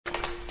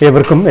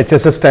ഏവർക്കും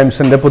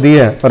HSSTIMESന്റെ പുതിയ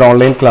ഒരു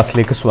ഓൺലൈൻ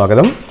ക്ലാസ്സിലേക്ക്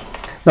സ്വാഗതം.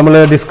 നമ്മൾ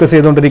ഡിസ്കസ്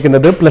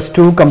ചെയ്തുകൊണ്ടിരിക്കുന്നത്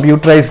 +2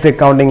 കമ്പ്യൂട്ടറൈസ്ഡ്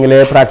അക്കൗണ്ടിംഗിലെ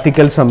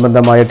പ്രാക്ടിക്കൽ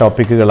സംബന്ധമായ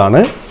ടോപ്പിക്കുകളാണ്.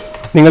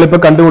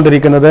 നിങ്ങളിപ്പോൾ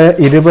കണ്ടുകൊണ്ടിരിക്കുന്നത്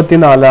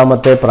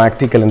 24ാമത്തെ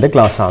പ്രാക്ടിക്കലിന്റെ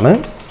ക്ലാസ് ആണ്.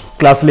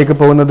 ക്ലാസ്സിലേക്ക്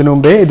പോകുന്നതിന്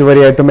മുമ്പേ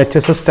ഇതുവരെയായിട്ടും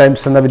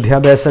HSSTIMES എന്ന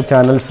വിദ്യാഭ്യാസ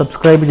ചാനൽ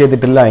സബ്സ്ക്രൈബ്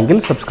ചെയ്തിട്ടില്ല എങ്കിൽ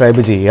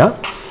സബ്സ്ക്രൈബ് ചെയ്യുക.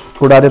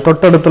 കൂടാതെ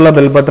തൊട്ടടുത്തുള്ള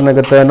ബെൽ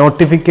ബട്ടണിനകത്ത്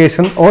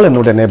നോട്ടിഫിക്കേഷൻ ഓൾ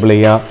എന്നൂടെ എനേബിൾ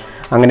ചെയ്യുക.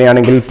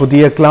 അങ്ങനെയാണെങ്കിൽ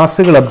പുതിയ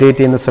ക്ലാസ്സുകൾ അപ്ഡേറ്റ്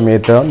ചെയ്യുന്ന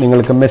സമയത്ത്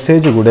നിങ്ങൾക്ക്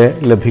മെസ്സേജ് കൂടെ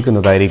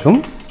ലഭിക്കുന്നതായിരിക്കും.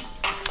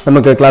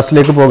 നമുക്ക്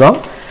ക്ലാസ്സിലേക്ക് പോകാം.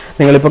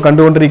 നിങ്ങളിപ്പോൾ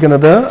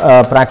കണ്ടുകൊണ്ടിരിക്കുന്നത്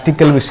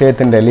പ്രാക്ടിക്കൽ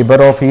വിഷയത്തിൻ്റെ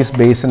ലിബർ ഓഫീസ്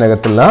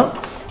ബേസിനകത്തുള്ള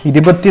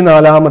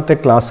 24ാമത്തെ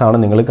ക്ലാസ്സാണ്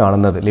നിങ്ങൾ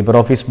കാണുന്നത്. ലിബർ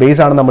ഓഫീസ്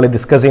ബേസ് ആണ് നമ്മൾ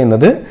ഡിസ്കസ്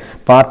ചെയ്യുന്നത്.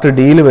 പാർട്ട്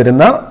ഡിയിൽ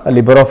വരുന്ന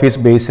ലിബർ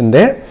ഓഫീസ്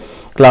ബേസിൻ്റെ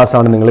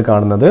ക്ലാസ്സാണ് നിങ്ങൾ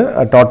കാണുന്നത്.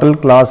 ടോട്ടൽ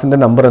ക്ലാസ്സിൻ്റെ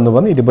നമ്പർ എന്ന്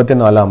പറഞ്ഞാൽ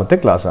 24ാമത്തെ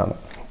ക്ലാസ്സാണ്.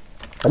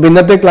 അപ്പോൾ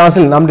ഇന്നത്തെ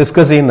ക്ലാസ്സിൽ നാം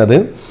ഡിസ്കസ് ചെയ്യുന്നത്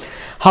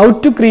how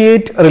to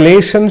create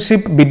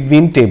relationship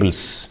between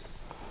tables.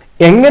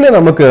 എങ്ങനെ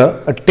നമുക്ക്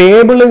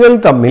ടേബിളുകൾ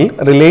തമ്മിൽ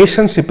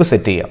റിലേഷൻഷിപ്പ്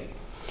സെറ്റ് ചെയ്യാം.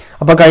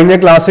 അപ്പോൾ കഴിഞ്ഞ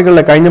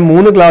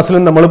 3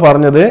 ക്ലാസ്സിലും നമ്മൾ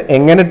പറഞ്ഞത്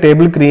എങ്ങനെ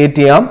ടേബിൾ ക്രിയേറ്റ്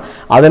ചെയ്യാം,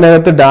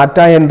 അതിനകത്ത് ഡാറ്റ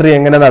എൻട്രി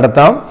എങ്ങനെ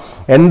നടത്താം,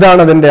 എന്താണ്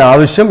അതിൻ്റെ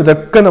ആവശ്യം,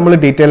 ഇതൊക്കെ നമ്മൾ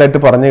ഡീറ്റെയിൽ ആയിട്ട്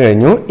പറഞ്ഞു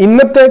കഴിഞ്ഞു.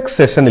 ഇന്നത്തെ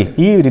സെഷനിൽ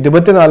ഈ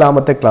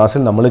 24ാമത്തെ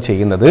ക്ലാസ്സിൽ നമ്മൾ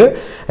ചെയ്യുന്നത്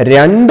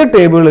 2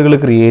 ടേബിളുകൾ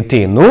ക്രിയേറ്റ്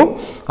ചെയ്യുന്നു.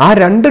 ആ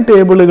 2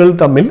 ടേബിളുകൾ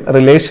തമ്മിൽ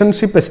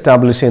റിലേഷൻഷിപ്പ്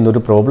എസ്റ്റാബ്ലിഷ് ചെയ്യുന്ന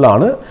ഒരു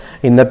പ്രോബ്ലമാണ്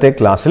ഇന്നത്തെ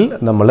ക്ലാസ്സിൽ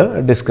നമ്മൾ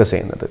ഡിസ്കസ്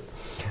ചെയ്യുന്നത്.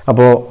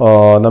 അപ്പോൾ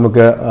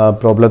നമുക്ക്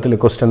പ്രോബ്ലത്തിൽ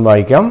ക്വസ്റ്റ്യൻ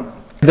വായിക്കാം.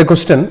 The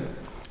question: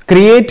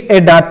 create a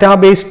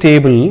database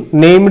table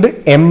named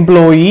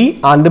employee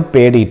and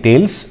pay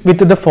details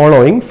with the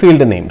following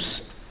field names.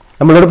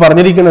 നമ്മളോട്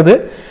പറഞ്ഞിരിക്കുന്നത്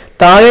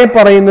താഴെ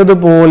പറയുന്നത്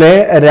പോലെ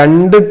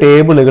 2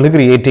 ടേബിളുകൾ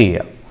ക്രിയേറ്റ്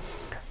ചെയ്യുക.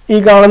 ഈ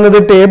കാണുന്നത്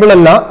ടേബിൾ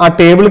അല്ല, ആ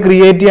ടേബിൾ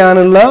ക്രിയേറ്റ്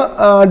ചെയ്യാനുള്ള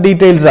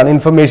ഡീറ്റെയിൽസ് ആണ്,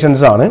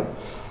 ഇൻഫർമേഷൻസ് ആണ്.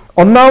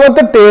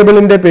 ഒന്നാമത്തെ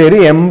ടേബിളിന്റെ പേര്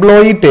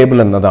എംപ്ലോയി ടേബിൾ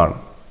എന്നതാണ്.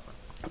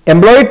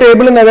 എംപ്ലോയി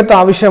ടേബിളിനകത്ത്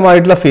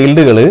ആവശ്യമായിട്ടുള്ള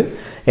ഫീൽഡുകൾ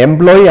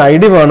എംപ്ലോയി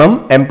ID വേണം,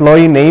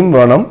 എംപ്ലോയി നെയിം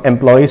വേണം,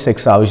 എംപ്ലോയി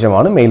സെക്സ്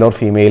ആവശ്യമാണ്, മെയിൽ ഓർ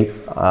ഫീമെയിൽ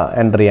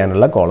എൻ്റർ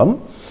ചെയ്യാനുള്ള കോളം.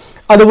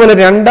 അതുപോലെ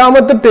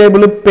രണ്ടാമത്തെ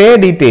ടേബിൾ പേ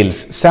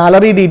ഡീറ്റെയിൽസ്,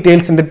 സാലറി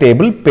ഡീറ്റെയിൽസിന്റെ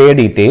ടേബിൾ പേ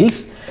ഡീറ്റെയിൽസ്.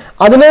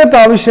 അതിനകത്ത്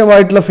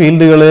ആവശ്യമായിട്ടുള്ള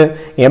ഫീൽഡുകൾ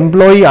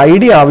എംപ്ലോയി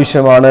ID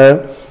ആവശ്യമാണ്,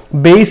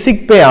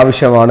 ബേസിക് പേ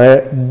ആവശ്യമാണ്,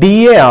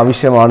 DA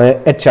ആവശ്യമാണ്,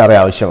 HRA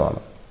ആവശ്യമാണ്.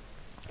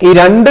 ഈ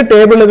 2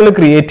 ടേബിളുകൾ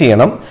ക്രിയേറ്റ്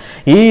ചെയ്യണം.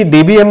 ഈ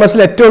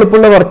DBMSൽ ഏറ്റവും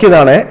എളുപ്പമുള്ള വർക്ക്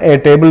ഇതാണ്,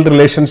 ടേബിൾ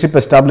റിലേഷൻഷിപ്പ്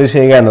എസ്റ്റാബ്ലിഷ്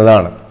ചെയ്യുക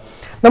എന്നതാണ്.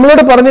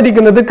 നമ്മളോട്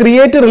പറഞ്ഞിരിക്കുന്നത്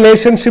create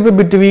relationship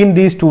between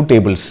these 2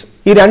 tables.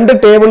 ഈ 2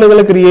 ടേബിളുകൾ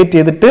ക്രിയേറ്റ്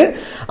ചെയ്തിട്ട്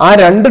ആ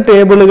 2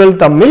 ടേബിളുകൾ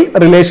തമ്മിൽ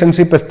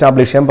റിലേഷൻഷിപ്പ്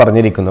എസ്റ്റാബ്ലിഷ് ചെയ്യാൻ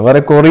പറഞ്ഞിരിക്കുന്നു.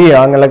 വേറെ കൊറിയ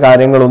അങ്ങനെയുള്ള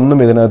കാര്യങ്ങളൊന്നും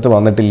ഇതിനകത്ത്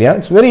വന്നിട്ടില്ല.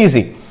 It's very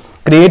easy.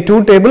 Create 2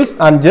 tables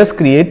and just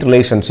create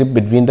relationship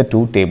between the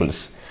 2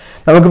 tables.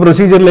 നമുക്ക്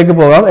പ്രൊസീജിയറിലേക്ക്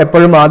പോകാം.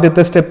 എപ്പോഴും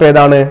ആദ്യത്തെ സ്റ്റെപ്പ്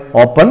ഏതാണ്?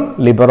 Open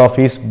Libre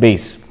Office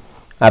base,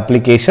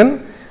 application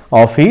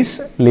office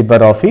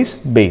Libre Office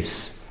base.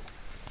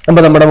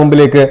 അപ്പോൾ നമ്മുടെ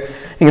മുമ്പിലേക്ക്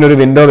ഇങ്ങനെ ഒരു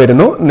വിൻഡോ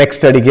വരുന്നു.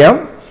 നെക്സ്റ്റ് അടിക്കാം,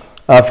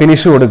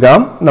 ഫിനിഷ് കൊടുക്കാം,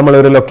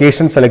 നമ്മളൊരു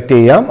ലൊക്കേഷൻ സെലക്ട്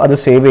ചെയ്യാം, അത്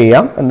സേവ്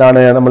ചെയ്യാം.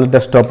 എന്താണ്, നമ്മൾ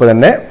ഡെസ്ക്ടോപ്പ്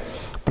തന്നെ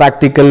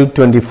പ്രാക്ടിക്കൽ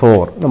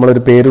 24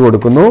 നമ്മളൊരു പേര്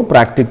കൊടുക്കുന്നു,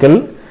 പ്രാക്ടിക്കൽ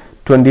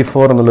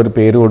 24 എന്നുള്ളൊരു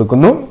പേര്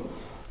കൊടുക്കുന്നു.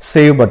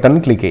 സേവ് ബട്ടൺ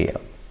ക്ലിക്ക്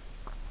ചെയ്യാം.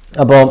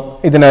 അപ്പോൾ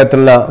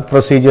ഇതിനകത്തുള്ള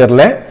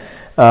പ്രൊസീജിയറിലെ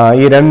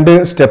ഈ 2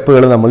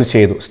 സ്റ്റെപ്പുകൾ നമ്മൾ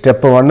ചെയ്തു.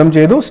 സ്റ്റെപ്പ് 1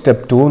 ചെയ്തു,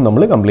 സ്റ്റെപ്പ് 2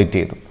 നമ്മൾ കംപ്ലീറ്റ്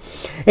ചെയ്തു.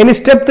 ഇനി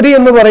സ്റ്റെപ്പ് 3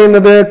 എന്ന്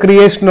പറയുന്നത്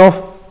ക്രിയേഷൻ ഓഫ്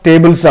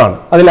ടേബിൾസ് ആണ്.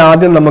 അതിൽ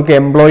ആദ്യം നമുക്ക്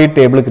എംപ്ലോയി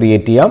ടേബിൾ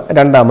ക്രിയേറ്റ് ചെയ്യാം,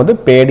 രണ്ടാമത്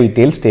പേ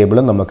ഡീറ്റെയിൽസ് ടേബിൾ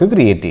നമുക്ക്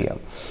ക്രിയേറ്റ് ചെയ്യാം.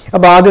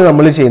 അപ്പോൾ ആദ്യം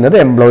നമ്മൾ ചെയ്യുന്നത്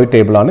എംപ്ലോയി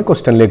ടേബിൾ ആണ്.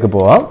 ക്വസ്റ്റ്യനിലേക്ക്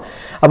പോവാം.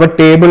 അപ്പോൾ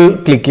ടേബിൾ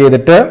ക്ലിക്ക്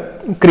ചെയ്തിട്ട്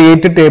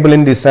create table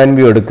in design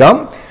view എടുക്കാം.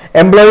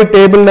 എംപ്ലോയി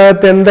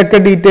ടേബിളിനകത്ത് എന്തൊക്കെ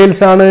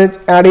ഡീറ്റെയിൽസ് ആണ്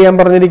ആഡ് ചെയ്യാൻ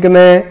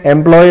പറഞ്ഞിരിക്കുന്നത്?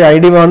 എംപ്ലോയി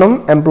ID വേണം,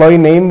 എംപ്ലോയി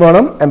നെയിം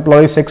വേണം,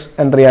 എംപ്ലോയി സെക്സ്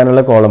എൻ്റർ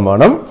ചെയ്യാനുള്ള കോളം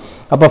വേണം.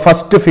 അപ്പോൾ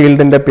ഫസ്റ്റ്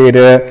ഫീൽഡിന്റെ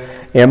പേര്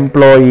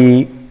എംപ്ലോയി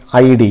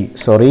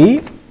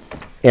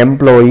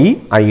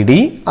ID,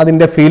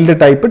 അതിൻ്റെ ഫീൽഡ്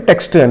ടൈപ്പ്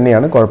ടെക്സ്റ്റ്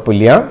തന്നെയാണ്,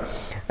 കുഴപ്പമില്ല.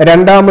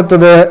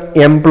 രണ്ടാമത്തത്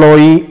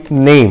എംപ്ലോയി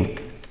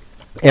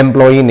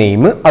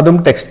നെയിം, അതും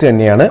ടെക്സ്റ്റ്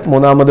തന്നെയാണ്.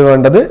 മൂന്നാമത്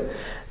വേണ്ടത്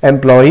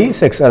എംപ്ലോയി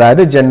സെക്സ്,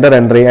 അതായത് ജെൻഡർ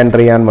എൻ്റർ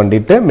ചെയ്യാൻ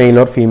വേണ്ടിയിട്ട്, മെയിൽ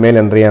ഓർ ഫീമെയിൽ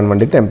എൻ്റർ ചെയ്യാൻ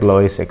വേണ്ടിയിട്ട്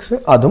എംപ്ലോയി സെക്സ്,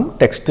 അതും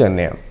ടെക്സ്റ്റ്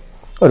തന്നെയാണ്,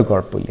 ഒരു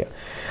കുഴപ്പമില്ല.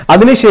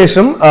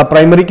 അതിനുശേഷം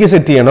പ്രൈമറിക്ക്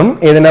സെറ്റ് ചെയ്യണം.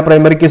 ഏതിനാ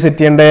പ്രൈമറിക്ക്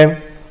സെറ്റ് ചെയ്യേണ്ടത്?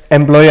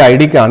 എംപ്ലോയി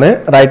IDക്കാണ്.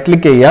 റൈറ്റ്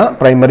ക്ലിക്ക് ചെയ്യുക,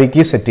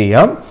 പ്രൈമറിക്ക് സെറ്റ്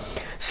ചെയ്യാം.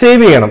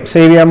 സേവ് ചെയ്യണം.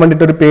 സേവ് ചെയ്യാൻ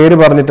വേണ്ടിയിട്ട് ഒരു പേര്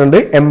പറഞ്ഞിട്ടുണ്ട്,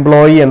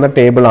 എംപ്ലോയി എന്ന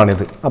ടേബിൾ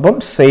ആണിത്. അപ്പം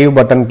സേവ്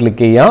ബട്ടൺ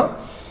ക്ലിക്ക് ചെയ്യുക,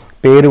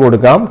 പേര്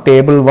കൊടുക്കാം.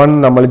 ടേബിൾ 1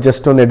 നമ്മൾ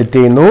ജസ്റ്റ് ഒന്ന് എഡിറ്റ്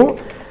ചെയ്യുന്നു,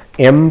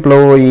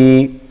 എംപ്ലോയി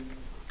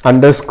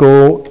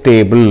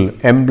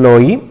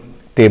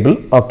ടേബിൾ.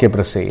 ഓക്കെ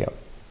പ്രസ്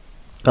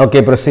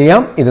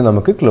ചെയ്യാം. ഇത്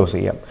നമുക്ക് ക്ലോസ്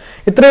ചെയ്യാം.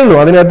 ഇത്രയേ ഉള്ളൂ.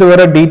 അതിനകത്ത്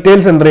വേറെ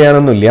ഡീറ്റെയിൽസ് എൻ്റർ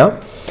ചെയ്യാനൊന്നുമില്ല.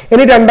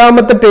 ഇനി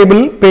രണ്ടാമത്തെ ടേബിൾ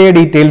പേ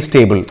ഡീറ്റെയിൽസ്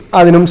ടേബിൾ,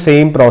 അതിനും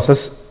സെയിം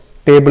പ്രോസസ്.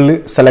 ടേബിൾ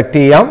സെലക്ട്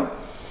ചെയ്യാം,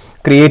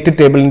 ക്രിയേറ്റ്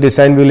ടേബിൾ ഇൻ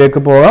ഡിസൈൻ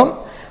വ്യൂയിലേക്ക് പോകാം.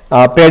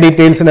 പേ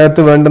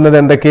ഡീറ്റെയിൽസിനകത്ത് വേണ്ടുന്നത്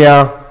എന്തൊക്കെയാ?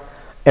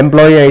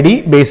 Employee ID,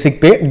 basic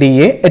pay,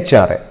 DA,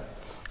 HRA.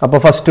 അപ്പോൾ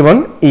ഫസ്റ്റ് വൺ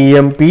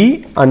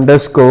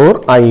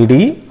EMP_ID,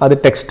 അത്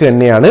ടെക്സ്റ്റ്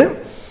തന്നെയാണ്.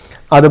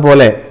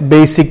 അതുപോലെ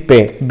ബേസിക് പേ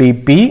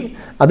BP,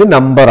 അത്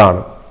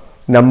നമ്പറാണ്.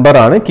 നമ്പർ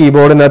ആണ്.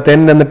 കീബോർഡിനകത്ത്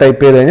n എന്ന്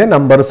ടൈപ്പ് ചെയ്ത് കഴിഞ്ഞാൽ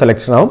നമ്പർ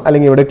സെലക്ഷൻ ആവും,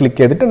 അല്ലെങ്കിൽ ഇവിടെ ക്ലിക്ക്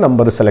ചെയ്തിട്ട്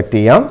നമ്പർ സെലക്ട്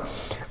ചെയ്യാം.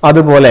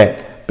 അതുപോലെ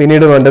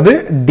പിന്നീട് വേണ്ടത്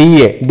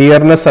DA,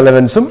 ഡിയർനെസ്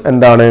അലവൻസും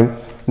എന്താണ്,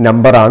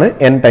 നമ്പർ ആണ്,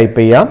 n ടൈപ്പ്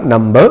ചെയ്യാം,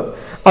 നമ്പർ.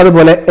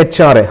 അതുപോലെ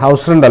HRA,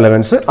 ഹൗസ് റെന്റ്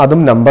അലവൻസ്,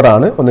 അതും നമ്പർ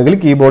ആണ്. ഒന്നുകിൽ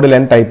കീബോർഡിൽ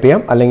n ടൈപ്പ്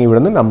ചെയ്യാം, അല്ലെങ്കിൽ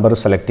ഇവിടുന്ന് നമ്പർ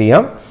സെലക്ട്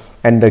ചെയ്യാം,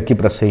 എൻ്റർ കീ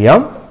പ്രസ്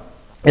ചെയ്യാം.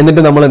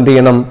 എന്നിട്ട് നമ്മൾ എന്ത്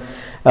ചെയ്യണം,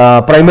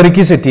 പ്രൈമറി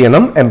കീ സെറ്റ്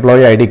ചെയ്യണം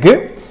എംപ്ലോയി ഐഡിക്ക്.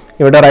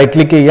 ഇവിടെ റൈറ്റ്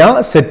ക്ലിക്ക്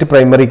ചെയ്യുക, സെറ്റ്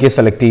പ്രൈമറി കീ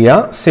സെലക്ട് ചെയ്യുക,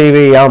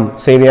 സേവ്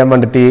ചെയ്യാൻ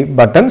വേണ്ടിയിട്ട്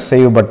ബട്ടൺ,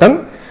 സേവ് ബട്ടൺ.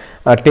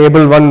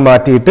 ടേബിൾ 1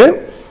 മാറ്റിയിട്ട്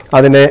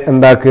അതിനെ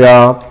എന്താക്കുക,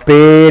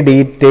 പേ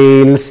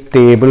ഡീറ്റെയിൽസ്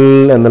ടേബിൾ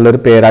എന്നുള്ളൊരു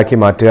പേരാക്കി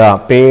മാറ്റുക,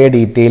 പേ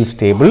ഡീറ്റെയിൽസ്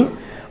ടേബിൾ.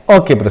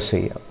 ഓക്കെ പ്രസ്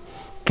ചെയ്യാം,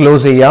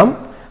 ക്ലോസ് ചെയ്യാം.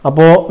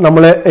 അപ്പോൾ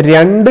നമ്മൾ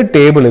 2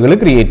 ടേബിളുകൾ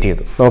ക്രിയേറ്റ്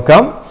ചെയ്തു.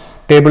 നോക്കാം,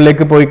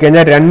 ടേബിളിലേക്ക് പോയി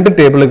കഴിഞ്ഞാൽ 2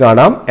 ടേബിൾ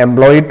കാണാം,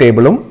 എംപ്ലോയി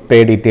ടേബിളും പേ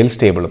ഡീറ്റെയിൽസ്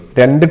ടേബിളും.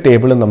 2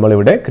 ടേബിളും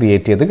നമ്മളിവിടെ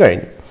ക്രിയേറ്റ് ചെയ്ത്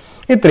കഴിഞ്ഞു.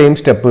 ഇത്രയും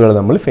സ്റ്റെപ്പുകൾ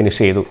നമ്മൾ ഫിനിഷ്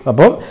ചെയ്തു.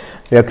 അപ്പോൾ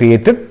വി ഹാവ്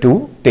ക്രിയേറ്റഡ് 2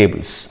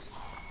 ടേബിൾസ്.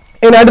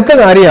 ഇനി അടുത്ത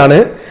കാര്യമാണ്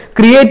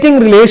ക്രിയേറ്റിംഗ്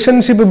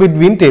റിലേഷൻഷിപ്പ്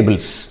ബിറ്റ്വീൻ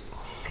ടേബിൾസ്.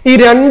 ഈ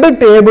 2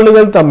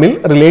 ടേബിളുകൾ തമ്മിൽ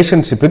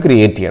റിലേഷൻഷിപ്പ്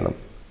ക്രിയേറ്റ് ചെയ്യണം.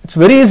 It's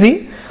very easy.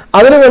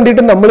 അതിന്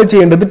വേണ്ടിയിട്ട് നമ്മൾ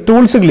ചെയ്യേണ്ടത്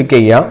ടൂൾസ് ക്ലിക്ക്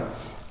ചെയ്യുക,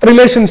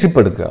 റിലേഷൻഷിപ്പ്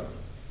എടുക്കുക.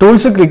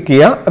 ടൂൾസ് ക്ലിക്ക്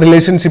ചെയ്യുക,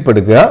 റിലേഷൻഷിപ്പ്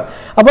എടുക്കുക.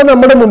 അപ്പോൾ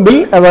നമ്മുടെ മുമ്പിൽ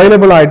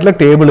അവൈലബിൾ ആയിട്ടുള്ള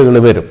ടേബിളുകൾ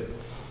വരും.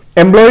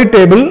 എംപ്ലോയി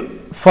ടേബിൾ,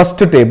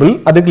 ഫസ്റ്റ് ടേബിൾ,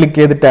 അത് ക്ലിക്ക്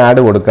ചെയ്തിട്ട്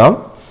ആഡ് കൊടുക്കാം.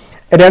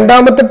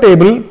 രണ്ടാമത്തെ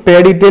ടേബിൾ പേ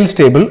ഡീറ്റെയിൽസ്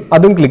ടേബിൾ,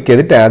 അതും ക്ലിക്ക്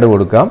ചെയ്തിട്ട് ആഡ്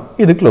കൊടുക്കാം.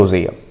 ഇത് ക്ലോസ്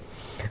ചെയ്യാം.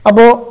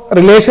 അപ്പോൾ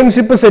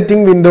റിലേഷൻഷിപ്പ്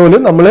സെറ്റിംഗ് വിൻഡോയിൽ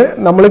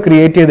നമ്മൾ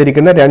ക്രിയേറ്റ്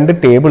ചെയ്തിരിക്കുന്ന 2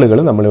 ടേബിളുകൾ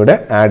നമ്മളിവിടെ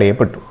ആഡ്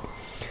ചെയ്യപ്പെട്ടു.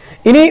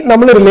 ഇനി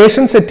നമ്മൾ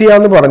റിലേഷൻ സെറ്റ്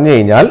ചെയ്യാമെന്ന് പറഞ്ഞു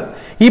കഴിഞ്ഞാൽ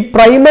ഈ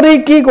പ്രൈമറി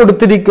കീ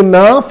കൊടുത്തിരിക്കുന്ന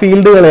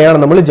ഫീൽഡുകളെയാണ്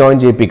നമ്മൾ ജോയിൻ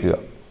ചെയ്യിപ്പിക്കുക.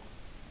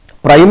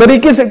 പ്രൈമറി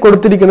കീ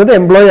കൊടുത്തിരിക്കുന്നത്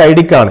എംപ്ലോയി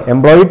ഐഡിക്കാണ്.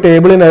 എംപ്ലോയി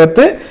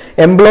ടേബിളിനകത്ത്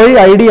എംപ്ലോയി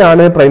ID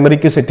ആണ് പ്രൈമറി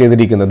കീ സെറ്റ്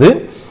ചെയ്തിരിക്കുന്നത്.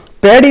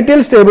 പേ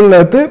ഡീറ്റെയിൽസ്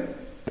ടേബിളിനകത്ത്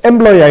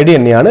എംപ്ലോയി ID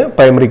തന്നെയാണ്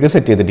പ്രൈമറി കീ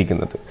സെറ്റ്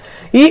ചെയ്തിരിക്കുന്നത്.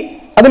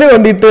 അതിന്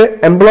വേണ്ടിയിട്ട്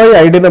എംപ്ലോയി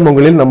ഐഡിയുടെ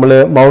മുകളിൽ നമ്മൾ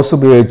മൗസ്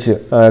ഉപയോഗിച്ച്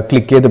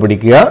ക്ലിക്ക് ചെയ്ത്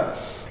പിടിക്കുക,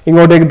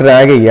 ഇങ്ങോട്ടേക്ക്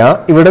ഡ്രാഗ് ചെയ്യുക,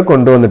 ഇവിടെ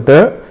കൊണ്ടുവന്നിട്ട്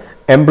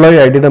എംപ്ലോയി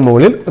ഐഡിയുടെ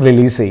മുകളിൽ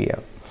റിലീസ് ചെയ്യുക.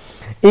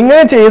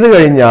 ഇങ്ങനെ ചെയ്തു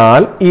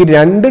കഴിഞ്ഞാൽ ഈ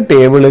 2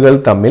 ടേബിളുകൾ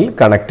തമ്മിൽ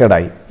കണക്റ്റഡ്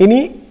ആയി. ഇനി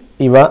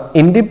ഇവ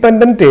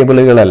ഇൻഡിപെൻഡന്റ്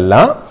ടേബിളുകളല്ല,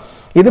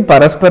 ഇത്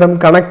പരസ്പരം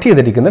കണക്ട്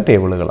ചെയ്തിരിക്കുന്ന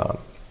ടേബിളുകളാണ്.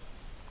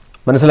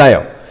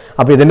 മനസ്സിലായോ?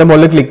 അപ്പോൾ ഇതിൻ്റെ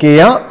മുകളിൽ ക്ലിക്ക്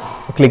ചെയ്യുക,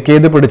 ക്ലിക്ക്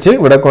ചെയ്ത് പിടിച്ച്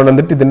ഇവിടെ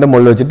കൊണ്ടുവന്നിട്ട് ഇതിൻ്റെ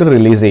മുകളിൽ വെച്ചിട്ട്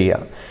റിലീസ് ചെയ്യുക.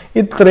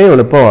 ഇത്രയും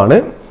എളുപ്പമാണ്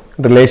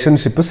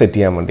റിലേഷൻഷിപ്പ് സെറ്റ്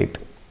ചെയ്യാൻ വേണ്ടിയിട്ട്.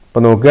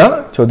 അപ്പോൾ നോക്കുക,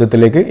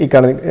 ചോദ്യത്തിലേക്ക് ഈ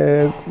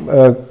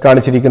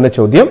കാണിച്ചിരിക്കുന്ന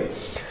ചോദ്യം,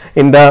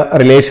 in the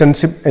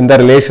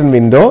relation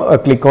window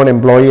click on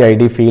employee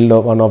ID field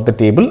of one of the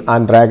table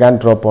and drag and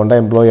drop on the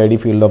employee ID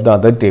field of the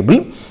other table.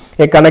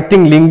 A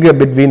connecting link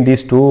between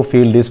these 2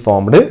 fields is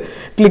formed.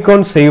 Click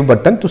on save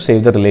button to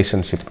save the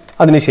relationship.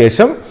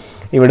 അതിനുശേഷം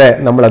ഇവിടെ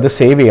നമ്മൾ അത്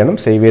save ചെയ്യണം.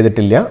 Save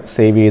ചെയ്തിട്ടില്ല,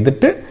 save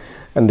ചെയ്തിട്ട്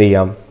എന്ത്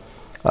ചെയ്യാം,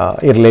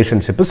 ഈ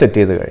റിലേഷൻഷിപ്പ് സെറ്റ്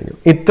ചെയ്ത് കഴിഞ്ഞു.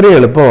 ഇത്രയും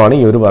എളുപ്പമാണ്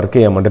ഈ ഒരു വർക്ക്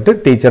ചെയ്യാൻ വേണ്ടിയിട്ട്.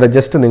 ടീച്ചറെ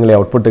ജസ്റ്റ് നിങ്ങളെ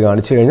ഔട്ട്പുട്ട്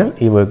കാണിച്ചു കഴിഞ്ഞാൽ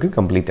ഈ വർക്ക്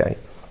കംപ്ലീറ്റ് ആയി.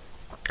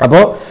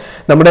 അപ്പോൾ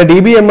നമ്മുടെ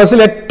DBMS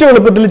ഏറ്റവും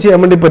എളുപ്പത്തിൽ ചെയ്യാൻ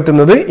വേണ്ടി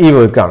പറ്റുന്നത് ഈ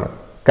വർക്കാണ്.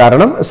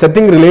 കാരണം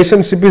setting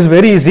relationship is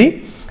very easy.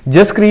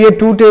 Just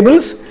create 2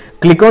 tables,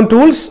 click on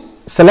tools,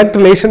 select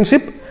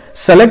relationship,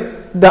 select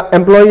the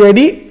employee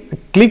ID,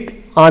 click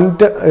and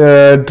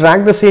drag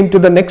the same to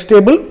the next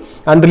table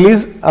and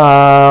release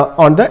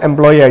on the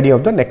employee ID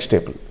of the next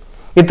table.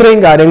 ഇത്രയും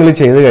കാര്യങ്ങൾ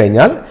ചെയ്തു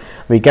കഴിഞ്ഞാൽ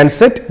we can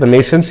set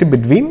relationship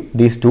between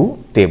these 2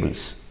 tables.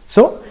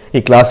 So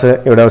ഈ class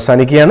ഇവിടെ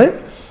അവസാനിക്കുകയാണ്.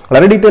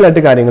 വളരെ detail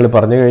ആയിട്ട് കാര്യങ്ങൾ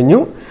പറഞ്ഞു കഴിഞ്ഞു.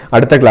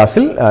 അടുത്ത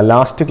ക്ലാസ്സിൽ,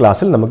 ലാസ്റ്റ്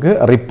ക്ലാസ്സിൽ നമുക്ക്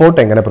റിപ്പോർട്ട്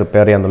എങ്ങനെ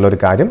പ്രിപ്പയർ ചെയ്യാമെന്നുള്ളൊരു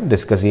കാര്യം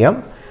ഡിസ്കസ് ചെയ്യാം.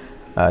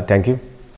 Thank you.